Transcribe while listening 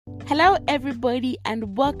Hello, everybody,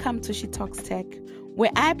 and welcome to She Talks Tech, where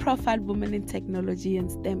I profile women in technology and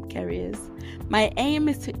STEM careers. My aim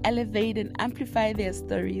is to elevate and amplify their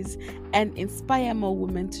stories and inspire more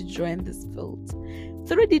women to join this field.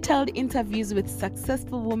 Through detailed interviews with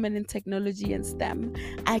successful women in technology and STEM,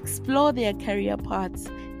 I explore their career paths,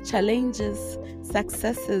 challenges,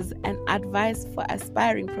 successes, and advice for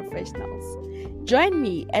aspiring professionals. Join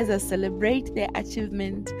me as I celebrate the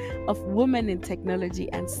achievement of women in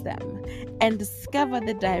technology and STEM and discover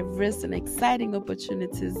the diverse and exciting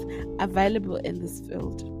opportunities available in this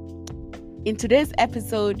field. In today's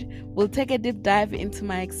episode, we'll take a deep dive into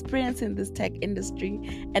my experience in this tech industry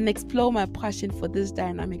and explore my passion for this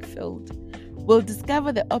dynamic field. We'll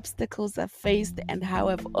discover the obstacles I've faced and how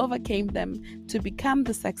I've overcome them to become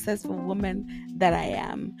the successful woman that I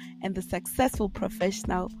am and the successful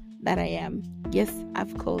professional that I am. Yes,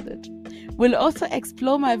 I've called it. We'll also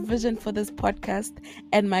explore my vision for this podcast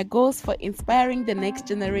and my goals for inspiring the next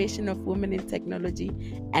generation of women in technology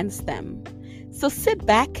and STEM. So sit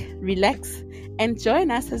back, relax, and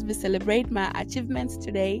join us as we celebrate my achievements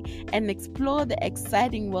today and explore the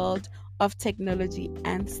exciting world of technology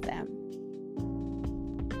and STEM.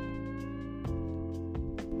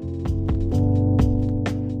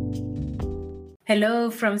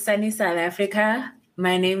 Hello from sunny South Africa.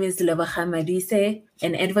 My name is Leboga Madise,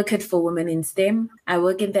 an advocate for women in STEM. I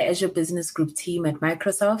work in the Azure Business Group team at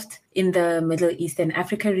Microsoft in the Middle East and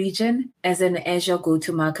Africa region as an Azure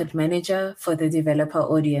Go-to-Market Manager for the developer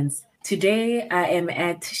audience. Today, I am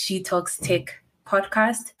at She Talks Tech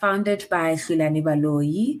podcast founded by Hlulani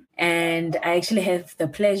Baloyi, and I actually have the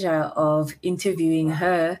pleasure of interviewing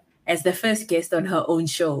her as the first guest on her own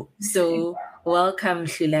show. So welcome,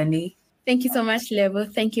 Hlulani. Thank you so much, Lebo.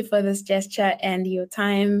 Thank you for this gesture and your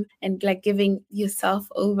time and giving yourself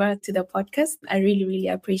over to the podcast. I really, really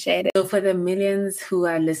appreciate it. So for the millions who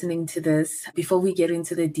are listening to this, before we get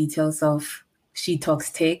into the details of She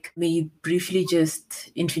Talks Tech, may you briefly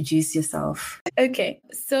just introduce yourself? Okay,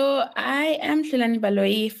 so I am Hlulani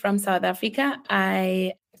Baloyi from South Africa.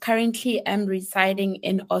 I currently am residing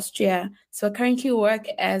in Austria. So I currently work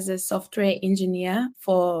as a software engineer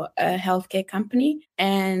for a healthcare company.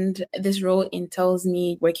 And this role entails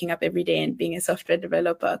me waking up every day and being a software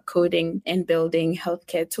developer, coding and building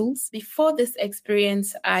healthcare tools. Before this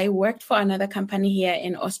experience, I worked for another company here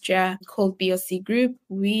in Austria called BOC Group.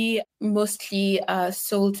 We mostly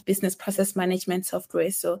sold business process management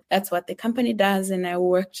software. So that's what the company does. And I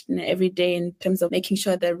worked every day in terms of making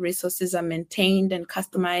sure the resources are maintained and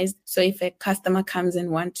customized. So if a customer comes and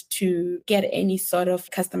wants to get any sort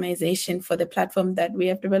of customization for the platform that we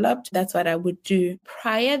have developed, that's what I would do.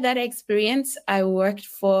 Prior that experience, I worked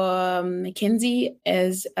for McKinsey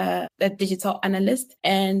as a digital analyst.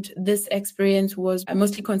 And this experience was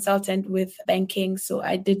mostly consultant with banking. So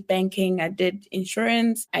I did banking, I did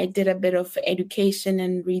insurance, I did a bit of education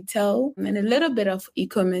and retail, and a little bit of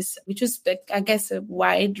e-commerce, which was, I guess, a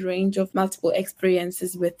wide range of multiple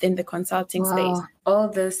experiences within the consulting space. All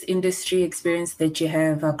this industry experience that you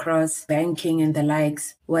have across banking and the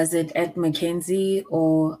likes, was it at McKinsey,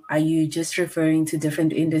 or are you just referring to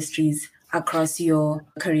different industries across your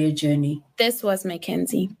career journey? This was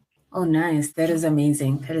McKinsey. Oh, nice. That is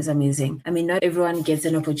amazing. That is amazing. I mean, not everyone gets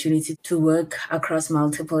an opportunity to work across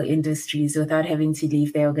multiple industries without having to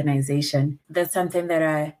leave their organization. That's something that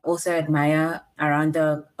I also admire around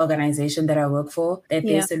the organization that I work for, that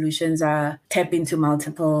their solutions are tap into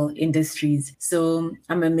multiple industries. So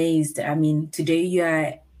I'm amazed. I mean, today you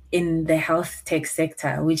are in the health tech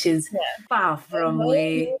sector, which is far from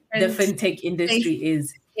where the fintech industry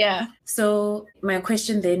is. Yeah. So my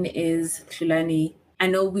question then is, Hlulani, I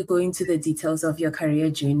know we go into the details of your career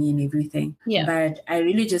journey and everything, but I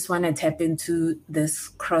really just want to tap into this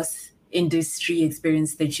cross-industry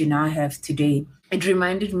experience that you now have today. It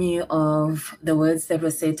reminded me of the words that were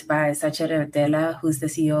said by Satya Nadella, who's the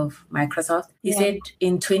CEO of Microsoft. He said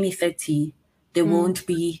in 2030, there won't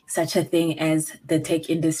be such a thing as the tech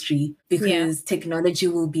industry because technology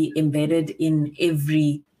will be embedded in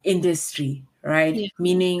every industry, right? Yeah.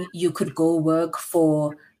 Meaning you could go work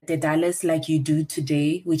for the Dallas like you do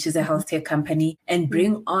today, which is a healthcare company, and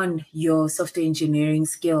bring on your software engineering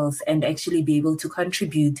skills and actually be able to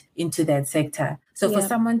contribute into that sector. So for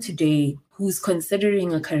someone today who's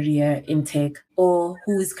considering a career in tech or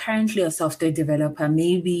who is currently a software developer,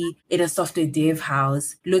 maybe in a software dev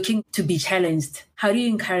house, looking to be challenged, how do you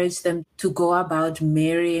encourage them to go about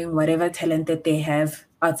marrying whatever talent that they have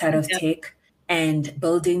outside of tech and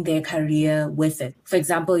building their career with it? For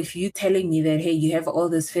example, if you're telling me that, hey, you have all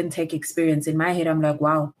this fintech experience, in my head, I'm like,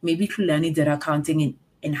 wow, maybe Hlulani did accounting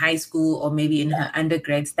in high school or maybe in her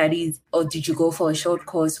undergrad studies? Or did you go for a short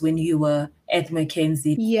course when you were at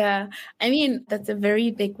McKinsey? Yeah, I mean, that's a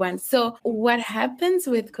very big one. So what happens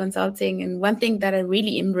with consulting, and one thing that I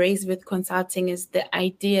really embrace with consulting is the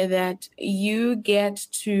idea that you get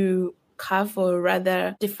to carve or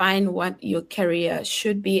rather define what your career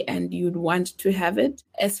should be and you'd want to have it.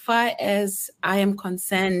 As far as I am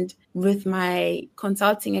concerned with my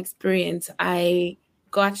consulting experience, I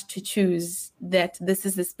got to choose that this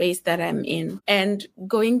is the space that I'm in. And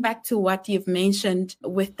going back to what you've mentioned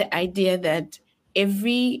with the idea that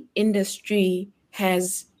every industry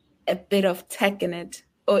has a bit of tech in it,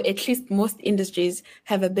 or at least most industries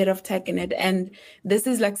have a bit of tech in it. And this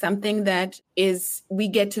is like something that we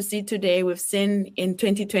get to see today. We've seen in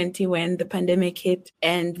 2020 when the pandemic hit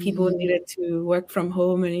and people needed to work from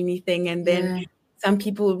home and anything. And then some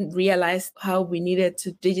people realized how we needed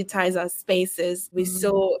to digitize our spaces. We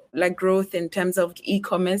saw like growth in terms of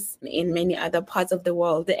e-commerce in many other parts of the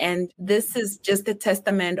world. And this is just a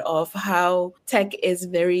testament of how tech is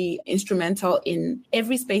very instrumental in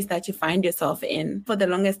every space that you find yourself in. For the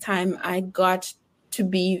longest time, I got to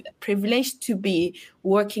be privileged to be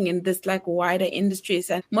working in this like wider industries.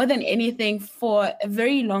 And more than anything, for a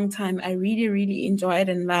very long time, I really, really enjoyed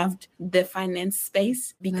and loved the finance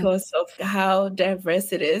space because of how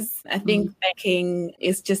diverse it is. I think banking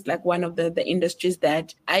is just like one of the industries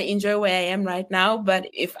that I enjoy where I am right now. But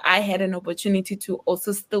if I had an opportunity to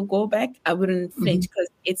also still go back, I wouldn't flinch because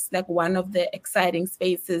it's like one of the exciting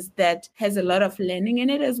spaces that has a lot of learning in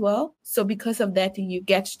it as well. So because of that, you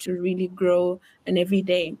get to really grow and every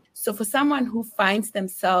day. So for someone who finds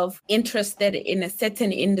themselves interested in a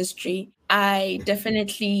certain industry, I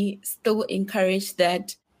definitely still encourage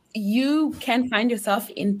that you can find yourself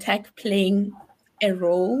in tech playing a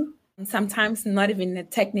role, sometimes not even a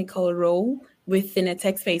technical role within a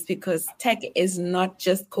tech space, because tech is not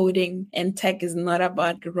just coding and tech is not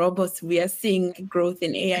about robots. We are seeing growth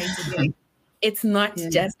in AI today. It's not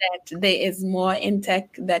just that. There is more in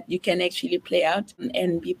tech that you can actually play out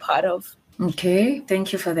and be part of. Okay,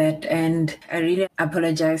 thank you for that. And I really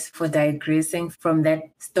apologize for digressing from that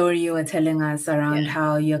story you were telling us around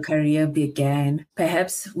how your career began.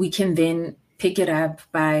 Perhaps we can then pick it up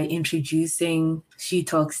by introducing She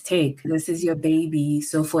Talks Tech. This is your baby.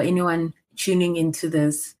 So for anyone tuning into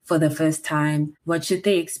this for the first time, what should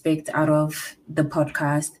they expect out of the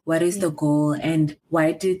podcast? What is the goal? And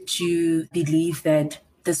why did you believe that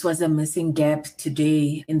this was a missing gap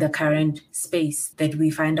today in the current space that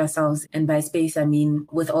we find ourselves? And by space, I mean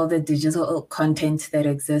with all the digital content that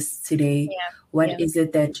exists today, what is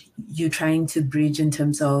it that you're trying to bridge in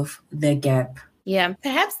terms of the gap? Yeah,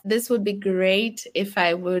 perhaps this would be great if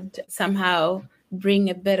I would somehow bring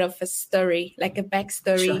a bit of a story, like a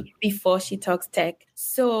backstory before She Talks Tech.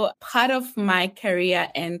 So part of my career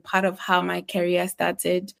and part of how my career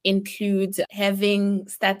started includes having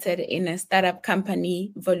started in a startup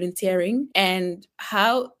company volunteering, and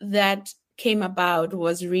how that came about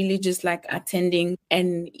was really just like attending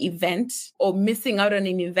an event or missing out on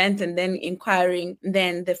an event and then inquiring,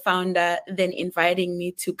 then the founder then inviting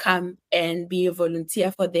me to come and be a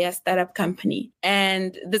volunteer for their startup company.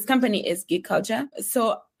 And this company is Geek Culture.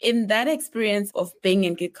 So in that experience of being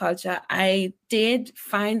in Geek Culture, I did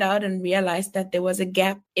find out and realize that there was a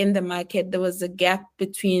gap in the market. There was a gap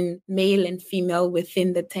between male and female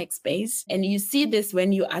within the tech space. And you see this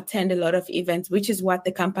when you attend a lot of events, which is what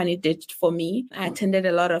the company did for me. I attended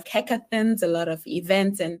a lot of hackathons, a lot of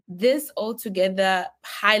events, and this all together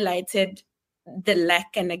highlighted the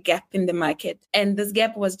lack and a gap in the market. And this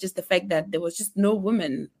gap was just the fact that there was just no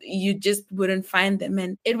women. You just wouldn't find them.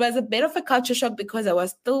 And it was a bit of a culture shock because I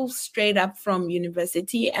was still straight up from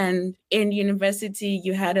university. And in university,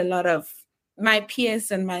 you had a lot of my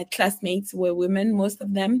peers and my classmates were women, most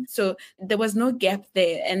of them. So there was no gap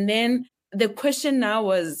there. And then the question now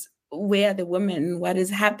was, where are the women? What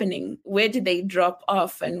is happening? Where did they drop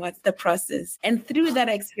off? And what's the process? And through that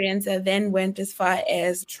experience, I then went as far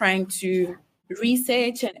as trying to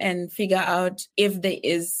research and figure out if there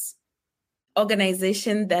is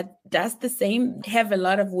organization that does the same, have a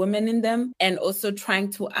lot of women in them, and also trying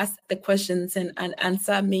to ask the questions and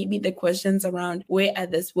answer maybe the questions around where are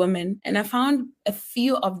these women. And I found a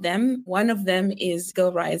few of them. One of them is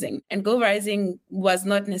Girl Rising. And Girl Rising was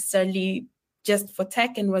not necessarily just for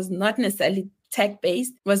tech and was not necessarily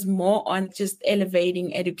tech-based, was more on just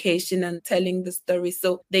elevating education and telling the story.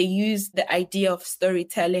 So they use the idea of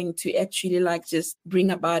storytelling to actually like just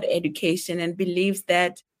bring about education, and believes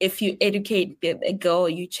that if you educate a girl,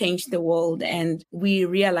 you change the world. And we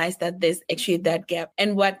realized that there's actually that gap.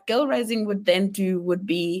 And what Girl Rising would then do would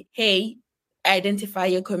be, hey, identify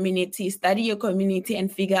your community, study your community,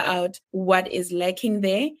 and figure out what is lacking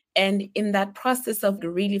there. And in that process of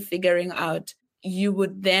really figuring out, you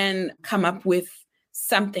would then come up with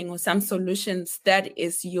something or some solutions that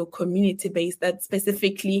is your community based, that's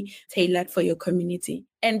specifically tailored for your community.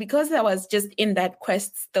 And because I was just in that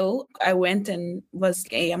quest still, I went and was,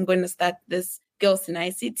 okay, I'm going to start this Girls in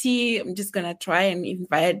ICT. I'm just going to try and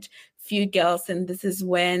invite few girls. And this is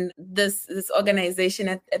when this organization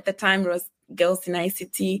at the time was Girls in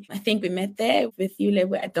ICT. I think we met there with you,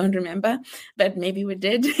 Lebu. I don't remember, but maybe we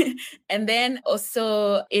did. And then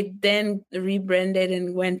also it then rebranded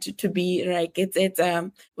and went to be like it's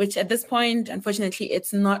which at this point, unfortunately,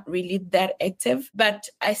 it's not really that active. But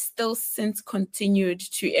I still since continued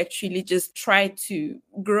to actually just try to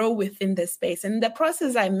grow within the space. And in the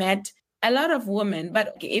process, I met a lot of women,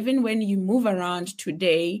 but even when you move around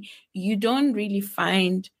today, you don't really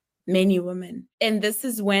find many women. And this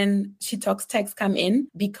is when She Talks Techs come in,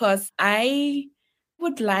 because I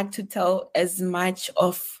would like to tell as much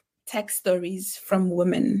of tech stories from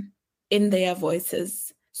women in their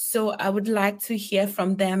voices. So I would like to hear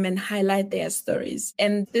from them and highlight their stories.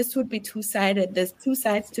 And this would be two-sided. There's two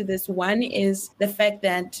sides to this. One is the fact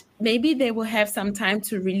that maybe they will have some time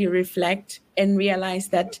to really reflect and realize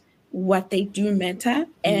that what they do matter.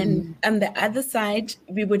 And on the other side,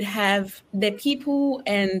 we would have the people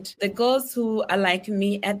and the girls who are like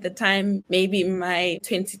me at the time, maybe my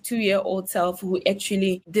 22-year-old self, who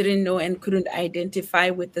actually didn't know and couldn't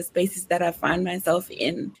identify with the spaces that I found myself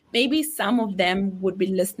in. Maybe some of them would be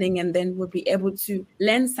listening and then would be able to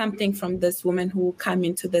learn something from this woman who will come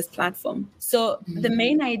into this platform. So the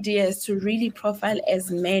main idea is to really profile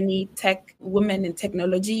as many tech women in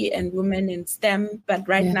technology and women in STEM, but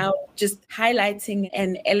right now just highlighting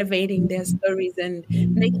and elevating their stories and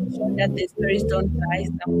making sure that their stories don't die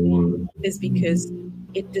somewhere is because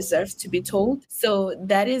it deserves to be told. So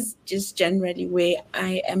that is just generally where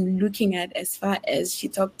I am looking at as far as She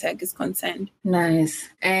Talk Tech is concerned. Nice.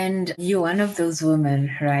 And you're one of those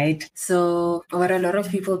women, right? So what a lot of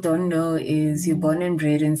people don't know is you're born and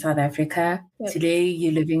bred in South Africa. Yep. Today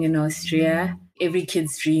you're living in Austria. Every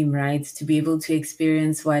kid's dream, right? To be able to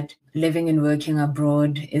experience what living and working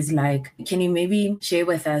abroad is like. Can you maybe share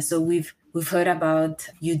with us? So we've heard about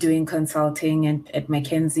you doing consulting at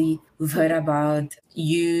McKinsey. We've heard about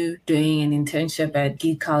you doing an internship at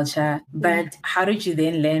Geek Culture. But how did you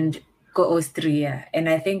then land go Austria? And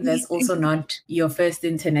I think that's also not your first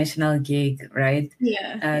international gig, right?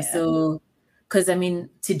 So, because I mean,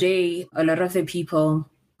 today, a lot of the people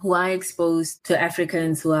who are exposed to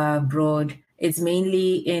Africans who are abroad, it's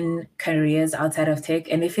mainly in careers outside of tech.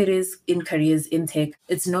 And if it is in careers in tech,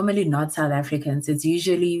 it's normally not South Africans. It's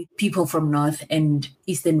usually people from North and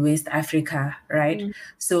East and West Africa, right?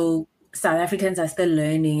 So South Africans are still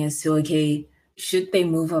learning as to, okay, should they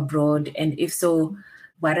move abroad? And if so,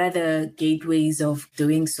 what are the gateways of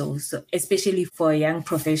doing so? So especially for a young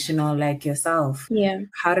professional like yourself,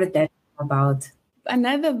 how did that come about?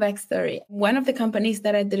 Another backstory. One of the companies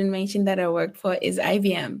that I didn't mention that I worked for is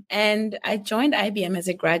IBM. And I joined IBM as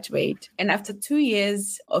a graduate. And after 2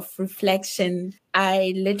 years of reflection,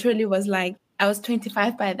 I literally was like, I was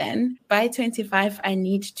 25 by then. By 25, I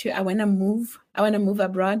want to move. I want to move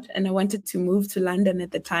abroad, and I wanted to move to London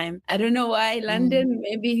at the time. I don't know why London,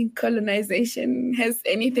 maybe colonization has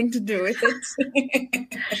anything to do with it.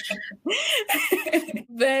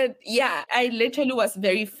 But yeah, I literally was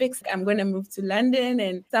very fixed. I'm going to move to London,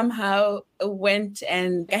 and somehow went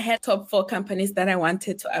and I had top 4 companies that I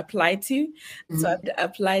wanted to apply to. So I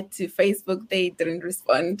applied to Facebook. They didn't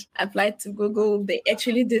respond. I applied to Google. They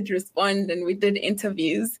actually did respond, and we did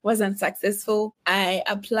interviews. Wasn't successful. I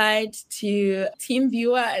applied to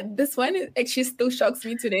TeamViewer. This one actually still shocks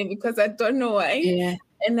me today because I don't know why.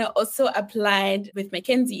 And I also applied with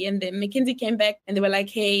McKinsey, and then McKinsey came back and they were like,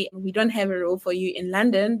 hey, we don't have a role for you in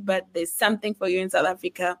London, but there's something for you in South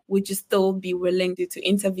Africa. Would you still be willing to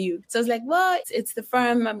interview? So I was like, well, it's the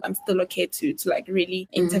firm. I'm still okay to like really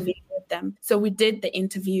interview with them. So we did the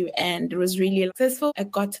interview and it was really successful. I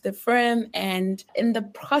got to the firm, and in the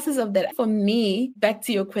process of that, for me, back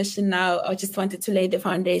to your question now, I just wanted to lay the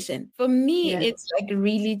foundation. For me, it's like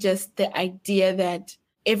really just the idea that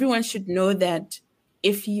everyone should know that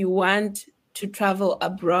if you want to travel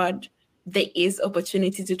abroad, there is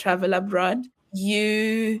opportunity to travel abroad.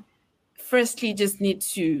 You firstly just need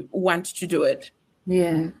to want to do it.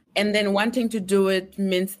 And then wanting to do it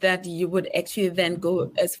means that you would actually then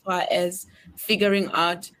go as far as figuring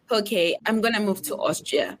out, okay, I'm going to move to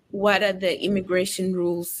Austria. What are the immigration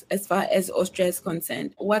rules as far as Austria is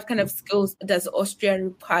concerned? What kind of skills does Austria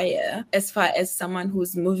require as far as someone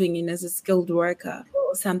who's moving in as a skilled worker?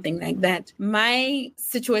 or something like that. My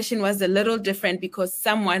situation was a little different because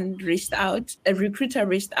someone reached out, a recruiter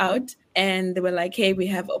reached out, and they were like, hey, we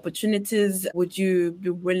have opportunities. Would you be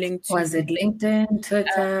willing to... Was it LinkedIn,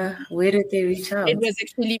 Twitter? Where did they reach out? It was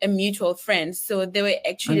actually a mutual friend. So they were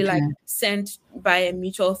actually like sent by a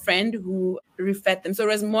mutual friend who referred them. So it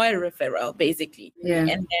was more a referral, basically. Yeah.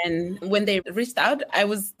 And then when they reached out, I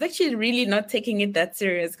was actually really not taking it that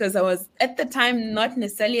serious because I was at the time not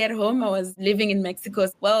necessarily at home. I was living in Mexico,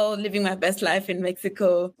 living my best life in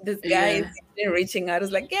Mexico. This guy is reaching out. I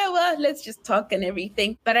was like, yeah, well, let's just talk and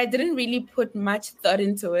everything. But I didn't really put much thought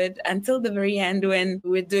into it until the very end when we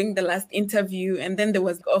were doing the last interview, and then there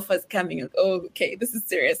was offers coming. Oh, okay, this is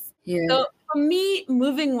serious. Yeah. So for me,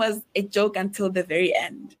 moving was a joke until the very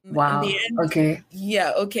end. Wow. In the end, okay.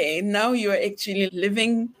 Yeah, okay. Now you're actually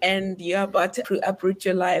living and you're about to uproot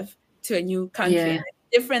your life to a new country. Yeah.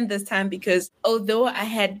 Different this time because although I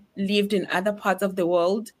had lived in other parts of the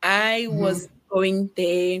world, I was going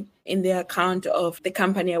there in the account of the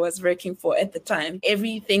company I was working for at the time.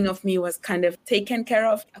 Everything of me was kind of taken care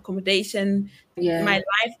of, accommodation. My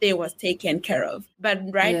life there was taken care of. But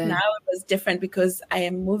right now it was different because I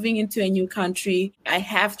am moving into a new country. I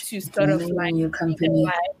have to sort of like new company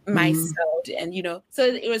myself and, so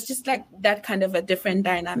it was just like that kind of a different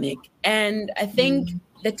dynamic. And I think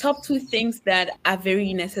the top two things that are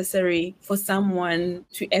very necessary for someone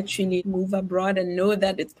to actually move abroad and know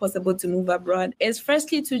that it's possible to move abroad is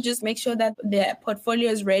firstly to just make sure that their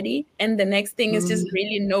portfolio is ready. And the next thing is just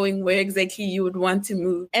really knowing where exactly you would want to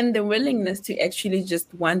move and the willingness to actually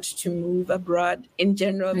just want to move abroad in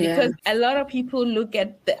general. Because a lot of people look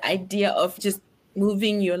at the idea of just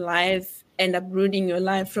moving your life and uprooting your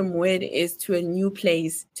life from where it is to a new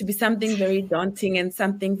place to be something very daunting and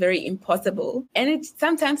something very impossible. And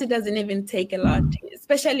sometimes it doesn't even take a lot,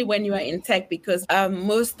 especially when you are in tech, because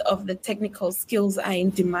most of the technical skills are in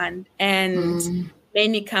demand. And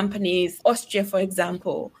many companies, Austria, for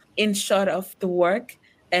example, in short of the work,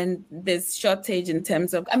 and there's shortage in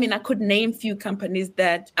terms of, I could name few companies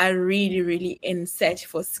that are really, really in search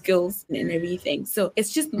for skills and everything. So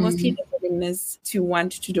it's just mostly the willingness to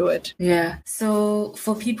want to do it. Yeah. So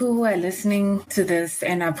for people who are listening to this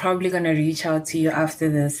and are probably going to reach out to you after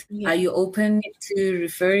this, are you open to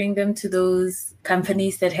referring them to those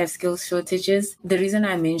companies that have skills shortages? The reason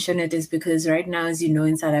I mention it is because right now, as you know,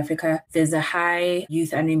 in South Africa, there's a high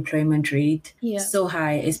youth unemployment rate. So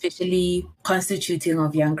high, especially constituting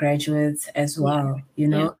of young graduates as well,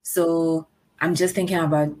 So I'm just thinking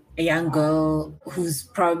about a young girl who's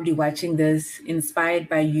probably watching this, inspired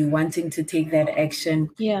by you, wanting to take that action.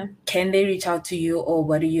 Can they reach out to you, or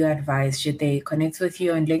what do you advise? Should they connect with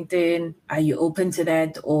you on LinkedIn? Are you open to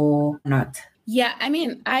that or not? Yeah,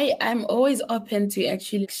 I'm always open to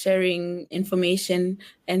actually sharing information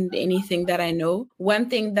and anything that I know. One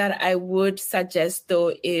thing that I would suggest,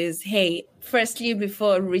 though, is, hey, firstly,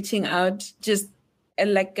 before reaching out, just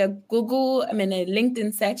like a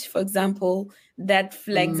LinkedIn search, for example, that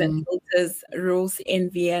flags and filters roles in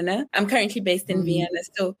Vienna. I'm currently based in Vienna,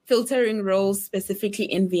 so filtering roles specifically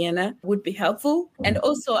in Vienna would be helpful. And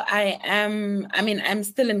also I'm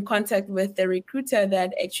still in contact with the recruiter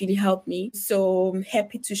that actually helped me. So I'm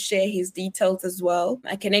happy to share his details as well.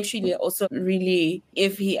 I can actually also really,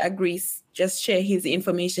 if he agrees, just share his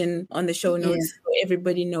information on the show notes so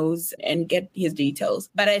everybody knows and get his details.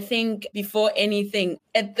 But I think before anything,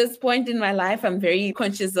 at this point in my life, I'm very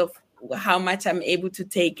conscious of how much I'm able to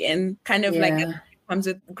take, and kind of like it comes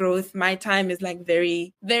with growth. My time is like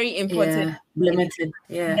very, very important. Limited.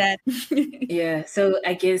 So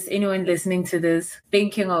I guess anyone listening to this,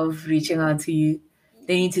 thinking of reaching out to you,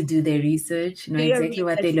 they need to do their research, know exactly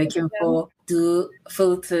what they're looking for, do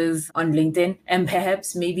filters on LinkedIn, and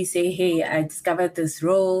perhaps maybe say, hey, I discovered this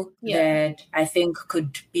role that I think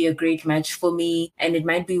could be a great match for me. And it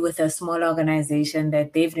might be with a small organization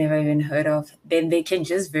that they've never even heard of. Then they can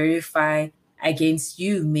just verify against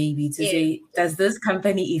you, maybe, to say, does this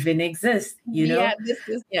company even exist?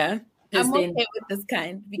 I'm okay with this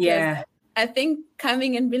kind, because I think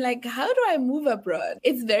coming and be like, how do I move abroad?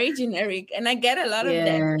 It's very generic. And I get a lot of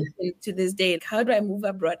that to this day. How do I move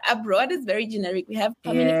abroad? Abroad is very generic. We have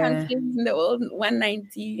how many countries in the world?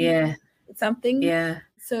 190 something.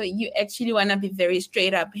 So you actually want to be very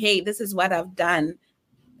straight up. Hey, this is what I've done.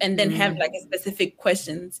 And then have like a specific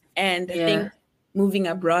questions. And I think moving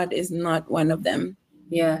abroad is not one of them.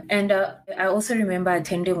 Yeah. And I also remember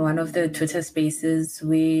attending one of the Twitter spaces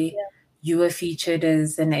where you were featured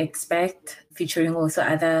as an expat, featuring also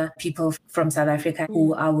other people from South Africa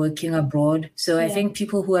who are working abroad. So I think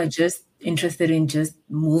people who are just interested in just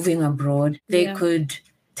moving abroad, they could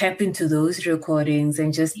tap into those recordings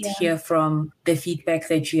and just hear from the feedback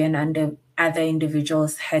that you and other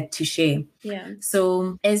individuals had to share.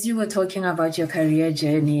 So as you were talking about your career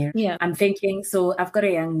journey, I'm thinking, so I've got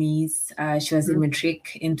a young niece. She was in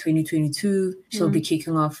matric in 2022. She'll be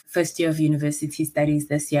kicking off first year of university studies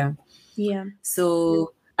this year.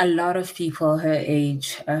 So a lot of people her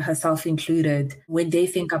age, herself included, when they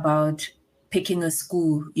think about picking a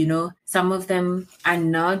school, you know, some of them are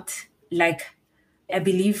not like, I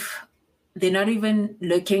believe they're not even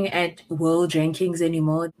looking at world rankings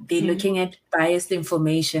anymore. They're looking at biased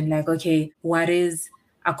information, like, okay, what is,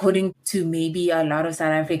 according to maybe a lot of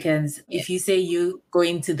South Africans, if you say you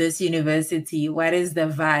going to this university, what is the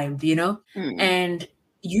vibe, you know? And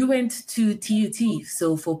you went to TUT.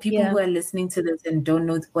 So for people who are listening to this and don't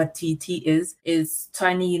know what TUT is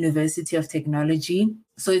Tshwane University of Technology.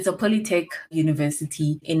 So it's a polytech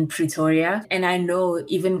university in Pretoria. And I know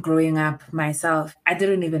even growing up myself, I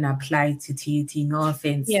didn't even apply to TUT, no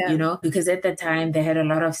offense, you know, because at the time they had a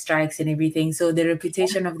lot of strikes and everything. So the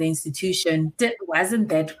reputation of the institution wasn't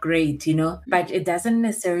that great, you know, but it doesn't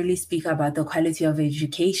necessarily speak about the quality of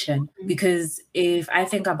education. Because if I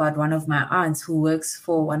think about one of my aunts who works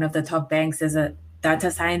for one of the top banks as a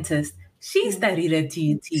data scientist, she studied at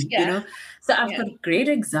TUT, you know? So I've got great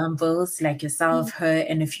examples like yourself, her,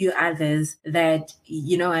 and a few others that,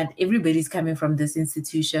 you know, and everybody's coming from this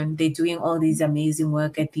institution. They're doing all these amazing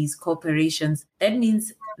work at these corporations. That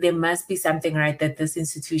means there must be something right that this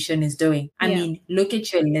institution is doing. I mean, look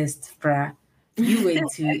at your list, bruh. You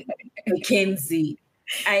went to McKinsey,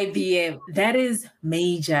 IBM. That is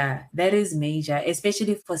major. That is major,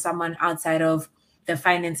 especially for someone outside of the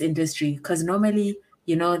finance industry. Because normally,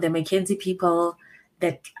 you know, the McKinsey people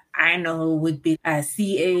that I know would be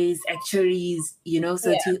CAs, actuaries, you know,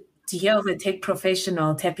 so to hear of a tech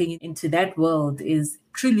professional tapping into that world is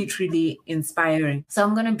truly, truly inspiring. So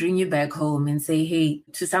I'm going to bring you back home and say, hey,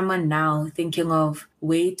 to someone now thinking of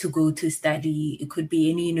where to go to study, it could be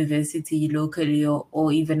any university locally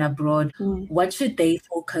or even abroad, what should they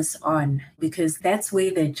focus on? Because that's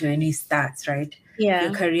where the journey starts, right?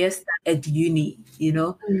 Your career starts at uni, you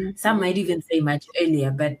know. Some might even say much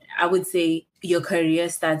earlier, but I would say your career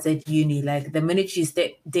starts at uni. Like the minute you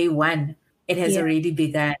start day one, it has already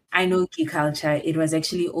begun. I know Key Culture, it was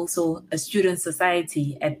actually also a student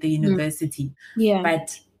society at the university.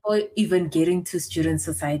 But or even getting to student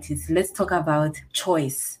societies, let's talk about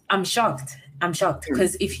choice. I'm shocked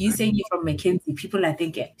because if you say you're from McKinsey, people are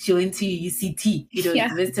thinking she went to UCT, you know,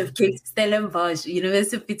 University of Cape, Stellenbosch,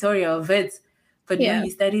 University of Pretoria, or Wits. But no,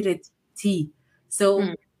 you studied at T.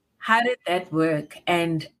 So how did that work?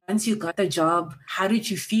 And once you got the job, how did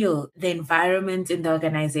you feel? The environment in the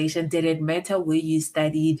organization, did it matter where you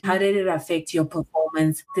studied? How did it affect your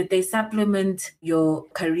performance? Did they supplement your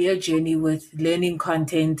career journey with learning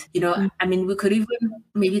content? You know, I mean, we could even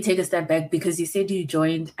maybe take a step back because you said you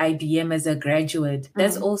joined IBM as a graduate.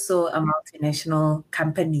 That's also a multinational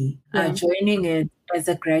company. Joining it as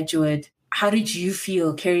a graduate, how did you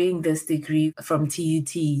feel carrying this degree from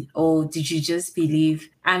TUT? Or did you just believe,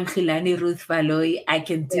 I'm Hlulani Ruth Baloyi, I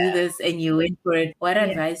can do this, and you went for it? What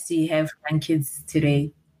advice do you have for young kids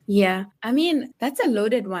today? Yeah, I mean, that's a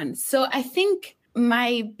loaded one. So I think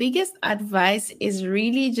my biggest advice is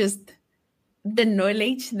really just the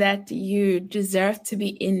knowledge that you deserve to be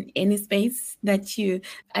in any space that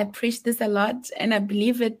I preach this a lot and I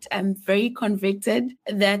believe it. I'm very convicted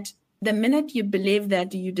that the minute you believe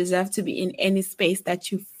that you deserve to be in any space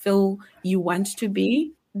that you feel you want to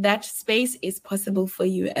be, that space is possible for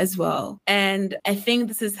you as well. And I think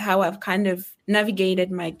this is how I've kind of navigated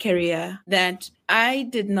my career, that I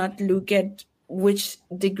did not look at which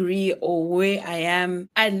degree or where I am.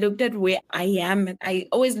 I looked at where I am. I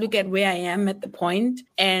always look at where I am at the point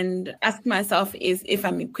and ask myself is if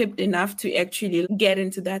I'm equipped enough to actually get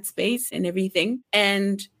into that space and everything.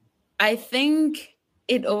 And I think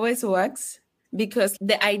it always works because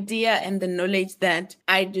the idea and the knowledge that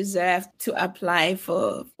I deserve to apply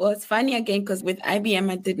for, well, it's funny again, because with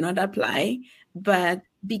IBM, I did not apply, but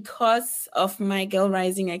because of my Girl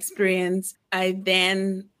Rising experience, I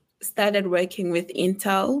then started working with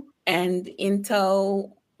Intel, and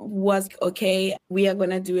Intel was, okay, we are going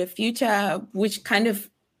to do a future, which kind of,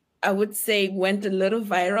 I would say, went a little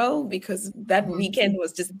viral because that weekend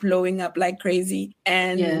was just blowing up like crazy.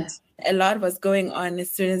 And a lot was going on as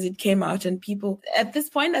soon as it came out. And people, at this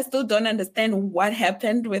point, I still don't understand what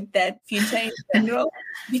happened with that future in general,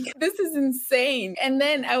 because this is insane. And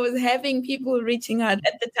then I was having people reaching out.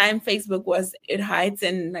 At the time, Facebook was at heights,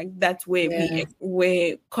 and like that's where we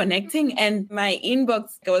were connecting. And my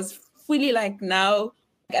inbox was fully like now,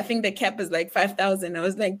 I think the cap is like 5,000. I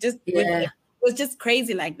was like, just with was just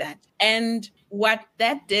crazy like that. And what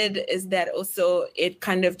that did is that also it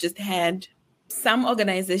kind of just had some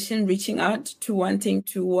organization reaching out to wanting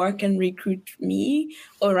to work and recruit me,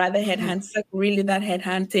 or rather headhunt, like really that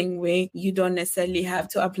headhunting where you don't necessarily have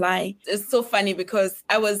to apply. It's so funny because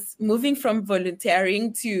I was moving from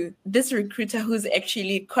volunteering to this recruiter who's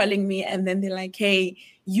actually calling me, and then they're like, hey,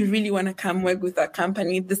 you really want to come work with our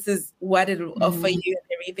company? This is what it will offer you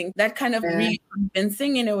and everything. That kind of really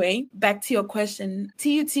convincing in a way. Back to your question,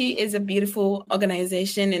 TUT is a beautiful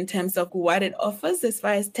organization in terms of what it offers as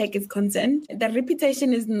far as tech is concerned. The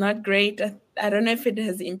reputation is not great. I don't know if it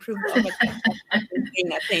has improved over time. I've been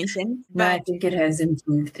paying attention. But I think it has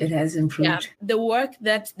improved. It has improved. Yeah, the work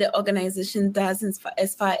that the organization does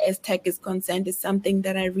as far as tech is concerned is something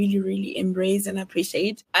that I really, really embrace and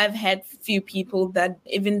appreciate. I've had few people that,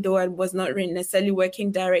 even though I was not really necessarily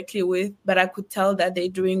working directly with, but I could tell that they're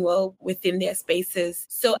doing well within their spaces.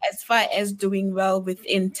 So as far as doing well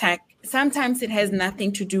within tech, sometimes it has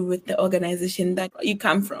nothing to do with the organization that you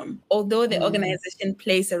come from. Although the organization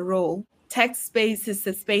plays a role, tech space is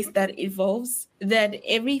a space that evolves, that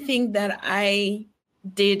everything that I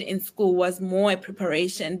did in school was more a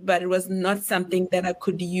preparation, but it was not something that I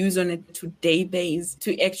could use on a day base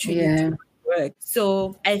to actually do work.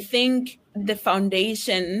 So I think the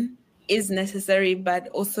foundation is necessary, but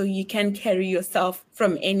also you can carry yourself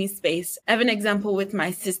from any space. I have an example with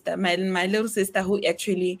my sister, my little sister, who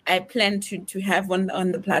actually I plan to have on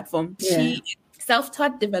the platform. She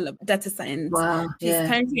self-taught developed data science. Wow. She's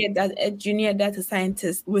currently a junior data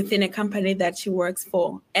scientist within a company that she works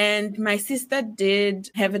for. And my sister did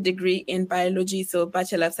have a degree in biology, so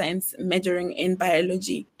Bachelor of Science majoring in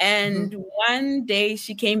biology. And one day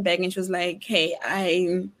she came back and she was like, hey,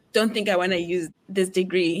 I don't think I want to use this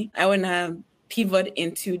degree. I want to pivot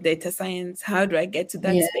into data science. How do I get to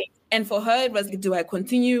that space? And for her, it was, do I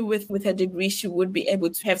continue with her degree? She would be able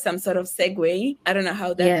to have some sort of segue. I don't know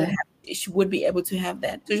how that would happen. She would be able to have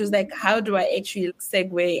that. So she was like, how do I actually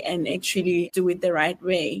segue and actually do it the right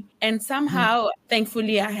way? And somehow,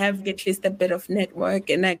 thankfully, I have at least a bit of network,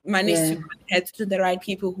 and I managed to connect to the right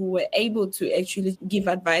people who were able to actually give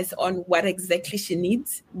advice on what exactly she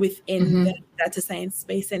needs within the data science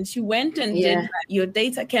space. And she went and did your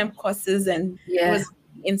data camp courses, and it was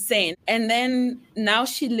insane. And then now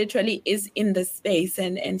she literally is in the space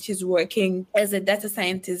and she's working as a data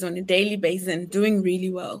scientist on a daily basis and doing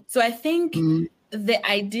really well. So I think the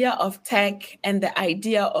idea of tech and the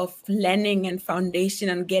idea of learning and foundation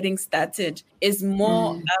and getting started is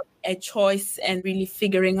more of a choice and really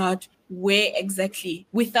figuring out where exactly,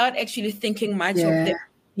 without actually thinking much of the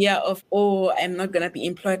of, oh, I'm not going to be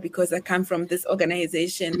employed because I come from this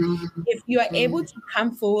organization. If you are able to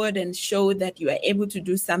come forward and show that you are able to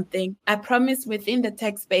do something, I promise within the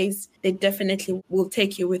tech space, they definitely will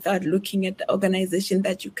take you without looking at the organization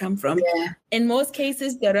that you come from. In most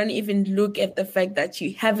cases, they don't even look at the fact that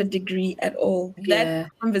you have a degree at all. That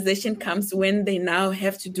conversation comes when they now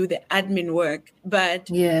have to do the admin work. But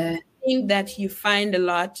the thing that you find a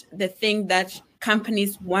lot, the thing that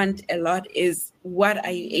companies want a lot is, what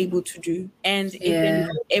are you able to do? And if you're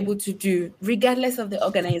not able to do, regardless of the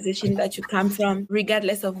organization that you come from,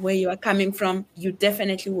 regardless of where you are coming from, you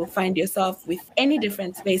definitely will find yourself with any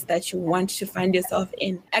different space that you want to find yourself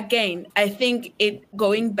in. Again, I think it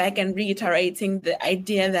going back and reiterating the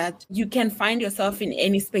idea that you can find yourself in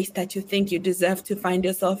any space that you think you deserve to find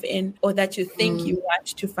yourself in, or that you think you want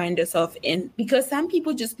to find yourself in. Because some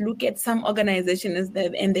people just look at some organization as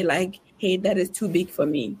that and they're like, hey, that is too big for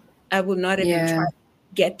me. I will not even try to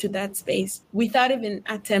get to that space without even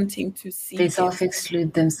attempting to see. They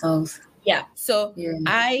self-exclude themselves. So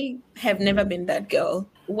I have never been that girl.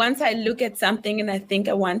 Once I look at something and I think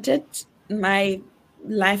I want it, my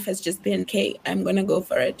life has just been, okay, I'm going to go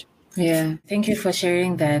for it. Yeah. Thank you for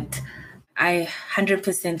sharing that. I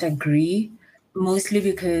 100% agree, mostly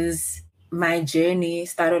because my journey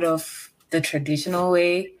started off the traditional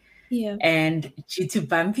way. And due to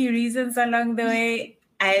bumpy reasons along the way,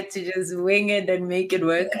 I had to just wing it and make it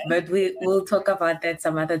work. But we'll talk about that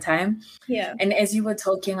some other time. And as you were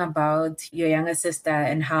talking about your younger sister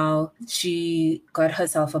and how she got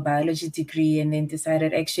herself a biology degree and then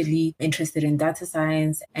decided actually interested in data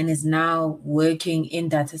science and is now working in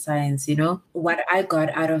data science, you know, what I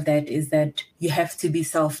got out of that is that you have to be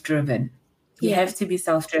self-driven. You have to be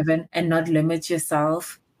self-driven and not limit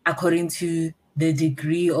yourself according to the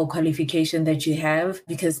degree or qualification that you have,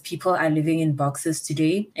 because people are living in boxes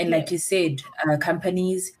today. And like you said,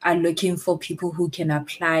 companies are looking for people who can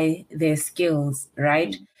apply their skills,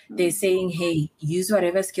 right? They're saying, hey, use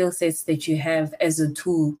whatever skill sets that you have as a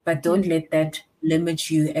tool, but don't let that limit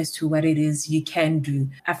you as to what it is you can do.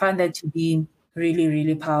 I found that to be really,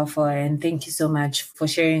 really powerful. And thank you so much for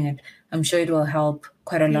sharing it. I'm sure it will help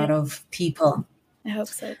quite a lot of people. I hope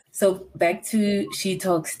so. So back to She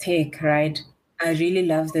Talks Tech, right? I really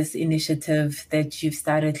love this initiative that you've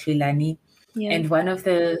started, Hlulani. Yeah. And one of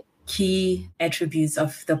the key attributes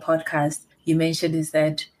of the podcast you mentioned is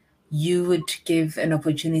that you would give an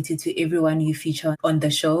opportunity to everyone you feature on the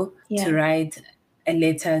show to write a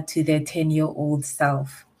letter to their 10-year-old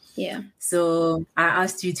self. Yeah. So I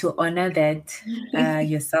asked you to honor that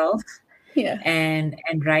yourself. Yeah. And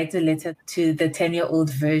write a letter to the 10-year-old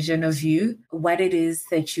version of you, what it is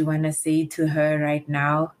that you want to say to her right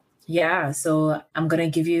now. Yeah, so I'm going to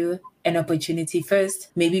give you an opportunity first,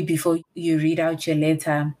 maybe before you read out your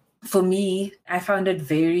letter. For me, I found it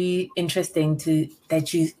very interesting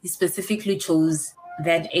that you specifically chose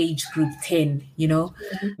that age group 10, you know?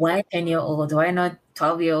 Why 10-year-old? Why not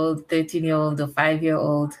 12-year-old, 13-year-old, or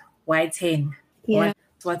 5-year-old? Why 10? Yeah.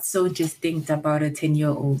 What's so distinct about a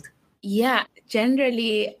 10-year-old? Yeah,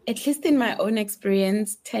 generally, at least in my own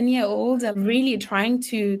experience, 10-year-olds are really trying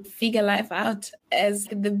to figure life out as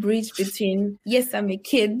the bridge between, yes, I'm a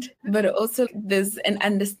kid, but also there's an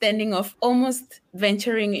understanding of almost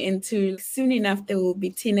venturing into soon enough there will be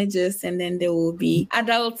teenagers and then there will be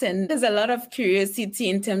adults. And there's a lot of curiosity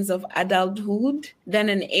in terms of adulthood than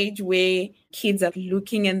an age where kids are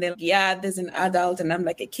looking and they're, yeah, there's an adult and I'm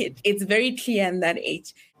like a kid. It's very clear in that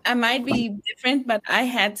age. I might be different, but I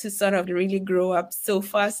had to sort of really grow up so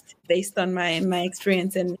fast based on my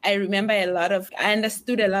experience. And I remember I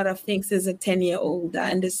understood a lot of things as a 10-year-old. I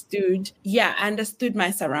understood my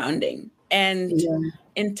surrounding. And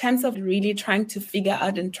in terms of really trying to figure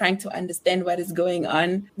out and trying to understand what is going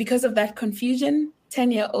on, because of that confusion,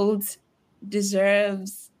 10-year-olds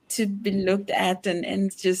deserves to be looked at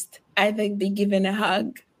and just either be given a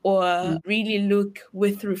hug or really look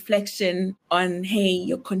with reflection on, hey,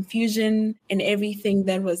 your confusion and everything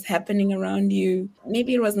that was happening around you,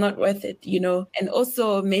 maybe it was not worth it, you know? And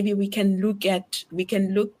also maybe we can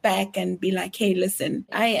look back and be like, hey, listen,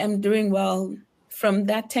 I am doing well. From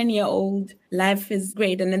that 10-year-old, life is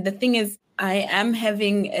great. And then the thing is, I am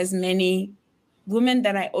having as many women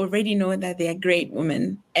that I already know that they are great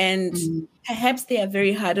women. And perhaps they are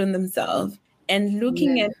very hard on themselves. And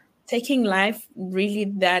looking at taking life really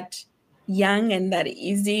that young and that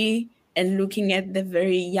easy and looking at the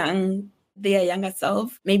very young, their younger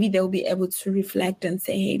self, maybe they'll be able to reflect and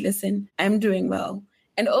say, hey, listen, I'm doing well.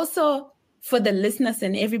 And also for the listeners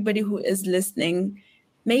and everybody who is listening,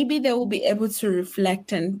 maybe they will be able to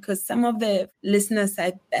reflect, and because some of the listeners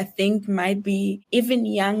I think might be even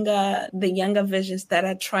younger, the younger versions that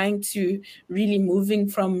are trying to really moving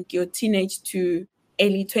from your teenage to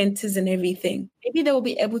early 20s and everything. Maybe they will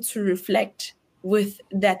be able to reflect with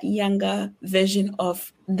that younger version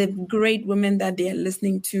of the great women that they are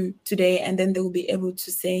listening to today. And then they will be able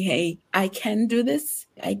to say, hey, I can do this.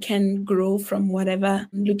 I can grow from whatever.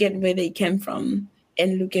 Look at where they came from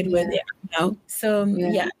and look at where they are now. So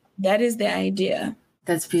that is the idea.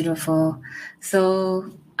 That's beautiful.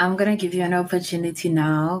 So I'm going to give you an opportunity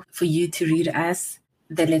now for you to read us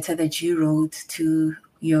the letter that you wrote to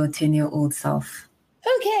your 10-year-old self.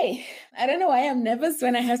 Okay. I don't know why I'm nervous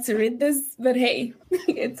when I have to read this, but hey,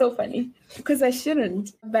 it's so funny because I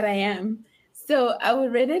shouldn't, but I am. So I will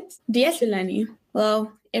read it. Dear Hlulani,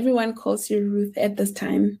 well, everyone calls you Ruth at this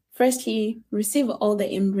time. Firstly, receive all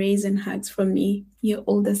the embrace and hugs from me, your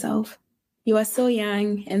older self. You are so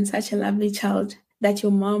young and such a lovely child that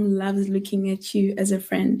your mom loves looking at you as a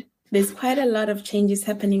friend. There's quite a lot of changes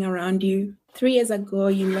happening around you. 3 years ago,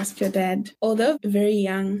 you lost your dad. Although very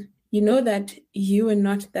young, you know that you were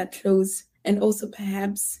not that close, and also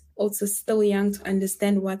perhaps also still young to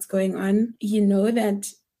understand what's going on. You know that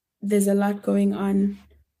there's a lot going on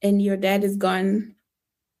and your dad is gone,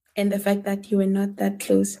 and the fact that you were not that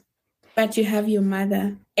close. But you have your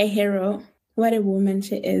mother, a hero. What a woman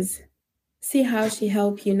she is. See how she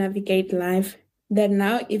helped you navigate life. That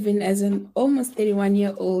now, even as an almost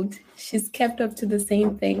 31-year-old, she's kept up to the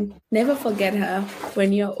same thing. Never forget her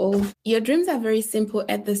when you're old. Your dreams are very simple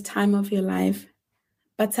at this time of your life,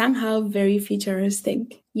 but somehow very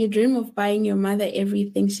futuristic. You dream of buying your mother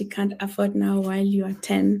everything she can't afford now while you are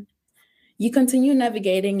 10. You continue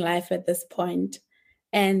navigating life at this point,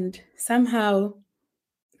 and somehow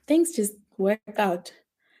things just work out.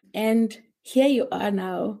 And here you are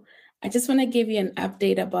now. I just want to give you an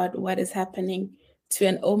update about what is happening to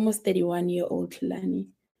an almost 31-year-old Hlulani.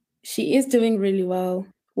 She is doing really well.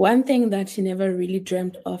 One thing that she never really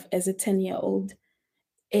dreamt of as a 10-year-old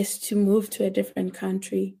is to move to a different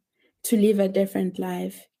country, to live a different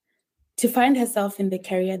life, to find herself in the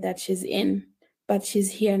career that she's in. but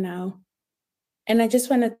she's here now. And I just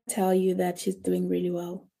want to tell you that she's doing really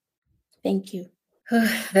well. Thank you.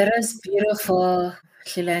 That was beautiful,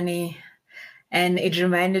 Hlulani. And it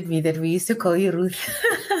reminded me that we used to call you Ruth.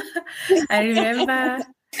 I remember,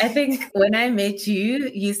 I think when I met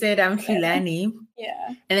you, you said, I'm Hlulani. Yeah.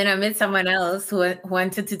 And then I met someone else who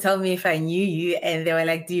wanted to tell me if I knew you. And they were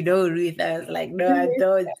like, do you know Ruth? I was like, no, I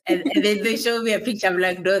don't. And then they showed me a picture. I'm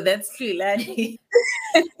like, no, that's Hlulani.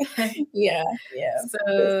 Yeah. So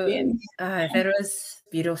that was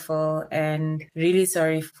beautiful and really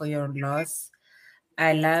sorry for your loss.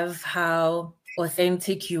 I love how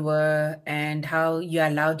authentic you were and how you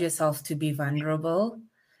allowed yourself to be vulnerable.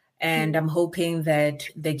 And I'm hoping that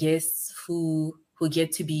the guests who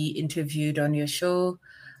get to be interviewed on your show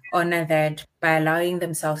honor that by allowing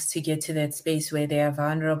themselves to get to that space where they are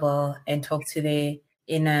vulnerable and talk to their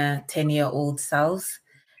inner 10-year-old selves,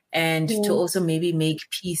 and to also maybe make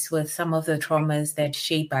peace with some of the traumas that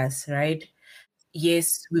shape us, right?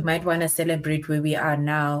 Yes, we might want to celebrate where we are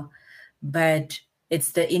now, but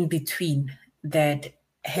it's the in-between that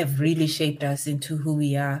have really shaped us into who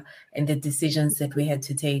we are and the decisions that we had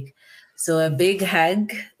to take. So a big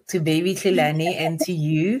hug to baby Hlulani and to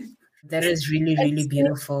you. That is really, really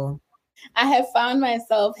beautiful. I have found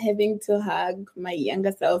myself having to hug my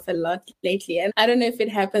younger self a lot lately. And I don't know if it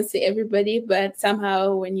happens to everybody, but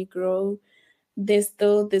somehow when you grow, there's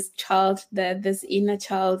still this inner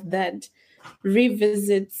child that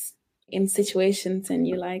revisits in situations and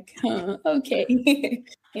you're like, okay.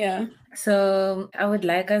 Yeah. So I would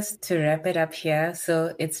like us to wrap it up here.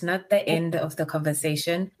 So it's not the end of the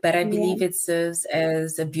conversation, but I believe it serves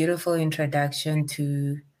as a beautiful introduction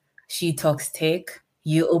to She Talks Tech.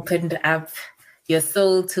 You opened up your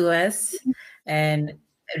soul to us and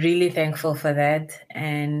really thankful for that.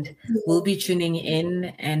 And we'll be tuning in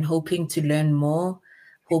and hoping to learn more,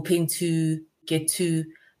 hoping to get to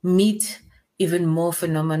meet even more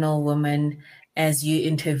phenomenal women as you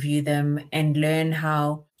interview them and learn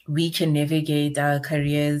how we can navigate our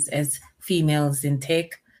careers as females in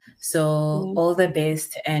tech. So all the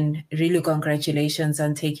best and really congratulations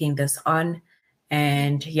on taking this on.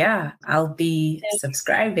 And yeah, I'll be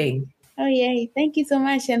subscribing. Oh, yay. Thank you so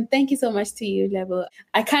much. And thank you so much to you, Level.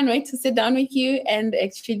 I can't wait to sit down with you and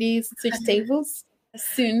actually switch tables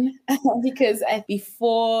soon because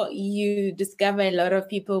before you discover a lot of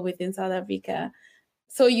people within South Africa,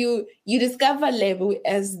 so you discover Lebo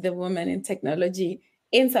as the woman in technology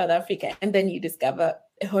in South Africa, and then you discover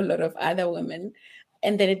a whole lot of other women,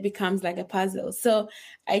 and then it becomes like a puzzle. So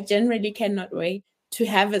I generally cannot wait to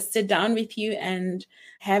have a sit down with you and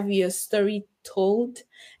have your story told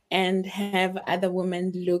and have other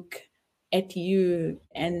women look at you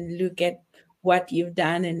and look at what you've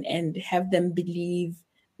done and have them believe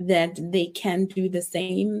that they can do the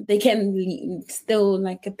same. They can still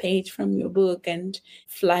like a page from your book and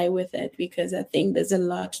fly with it, because I think there's a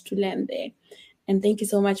lot to learn there. And thank you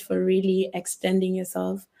so much for really extending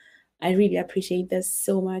yourself. I really appreciate this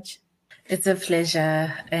so much. It's a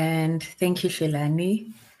pleasure. And thank you,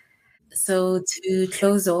 Hlulani. So to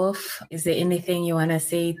close off, is there anything you want to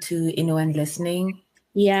say to anyone listening?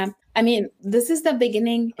 Yeah. I mean, this is the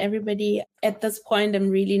beginning, everybody. At this point, I'm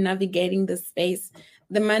really navigating the space.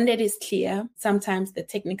 The mandate is clear. Sometimes the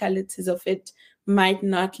technicalities of it might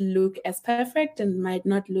not look as perfect and might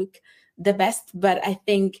not look the best, but I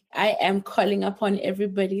think I am calling upon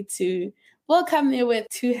everybody to welcome me with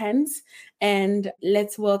two hands, and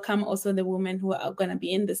let's welcome also the women who are going to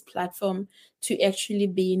be in this platform to actually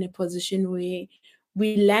be in a position where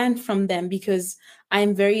we learn from them, because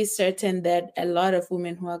I'm very certain that a lot of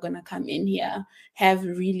women who are going to come in here have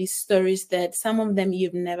really stories that some of them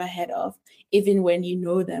you've never heard of, even when you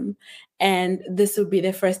know them. And this will be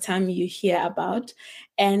the first time you hear about.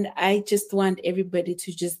 And I just want everybody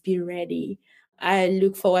to just be ready. I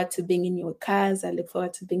look forward to being in your cars. I look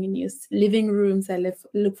forward to being in your living rooms. I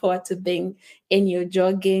look forward to being in your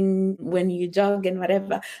jogging when you jog and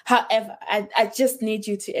whatever. However, I just need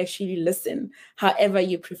you to actually listen, however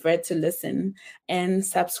you prefer to listen, and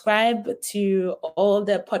subscribe to all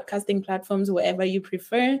the podcasting platforms, wherever you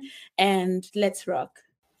prefer. And let's rock.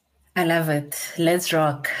 I love it. Let's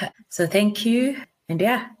rock. So thank you. And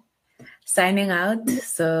yeah, signing out.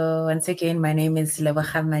 So once again, my name is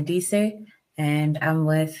Lebogang Madise, and I'm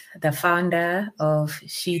with the founder of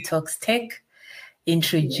She Talks Tech,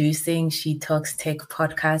 introducing She Talks Tech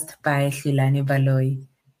podcast by Hlulani Baloyi.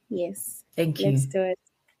 Yes. Thank you. Let's do it.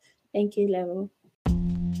 Thank you, Level.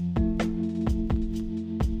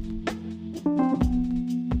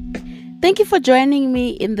 Thank you for joining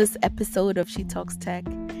me in this episode of She Talks Tech.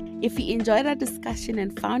 If you enjoyed our discussion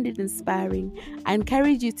and found it inspiring, I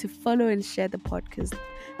encourage you to follow and share the podcast.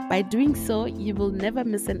 By doing so, you will never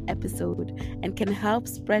miss an episode and can help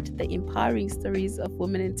spread the empowering stories of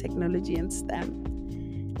women in technology and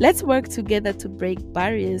STEM. Let's work together to break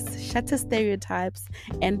barriers, shatter stereotypes,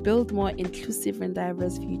 and build more inclusive and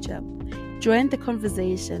diverse future. Join the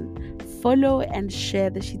conversation, follow and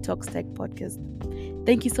share the She Talks Tech podcast.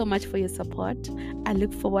 Thank you so much for your support. I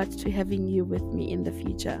look forward to having you with me in the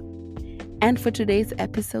future. And for today's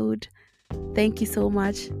episode, thank you so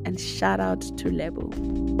much and shout out to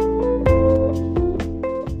Lebo.